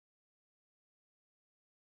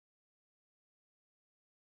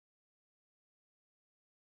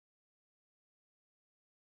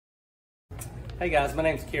Hey guys, my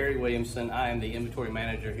name is Kerry Williamson. I am the inventory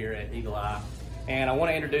manager here at Eagle Eye, and I want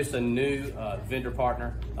to introduce a new vendor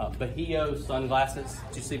partner, Bajío sunglasses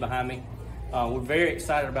that you see behind me. We're very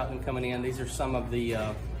excited about them coming in. These are some of the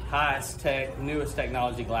highest tech, newest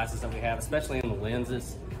technology glasses that we have, especially in the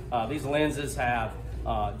lenses. These lenses have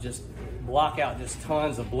just block out just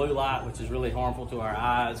tons of blue light, which is really harmful to our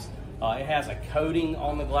eyes. It has a coating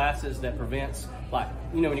on the glasses that prevents, like,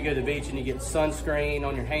 you know, when you go to the beach and you get sunscreen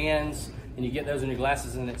on your hands and you get those in your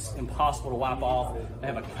glasses and it's impossible to wipe off. They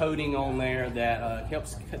have a coating on there that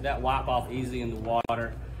helps that wipe off easy in the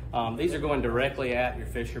water. These are going directly at your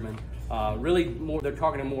fishermen. Really more, they're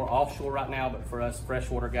targeting more offshore right now, but for us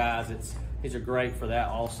freshwater guys, these are great for that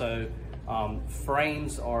also.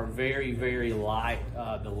 Frames are very, very light.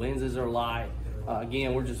 The lenses are light.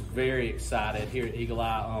 Again, we're just very excited here at Eagle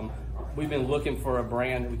Eye. We've been looking for a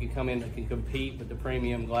brand that we can come in that can compete with the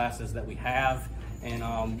premium glasses that we have. And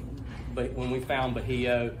but when we found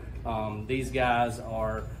Bajío, these guys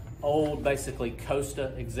are old, basically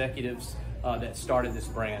Costa executives that started this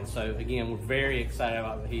brand. So again, we're very excited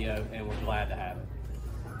about Bajío and we're glad to have it.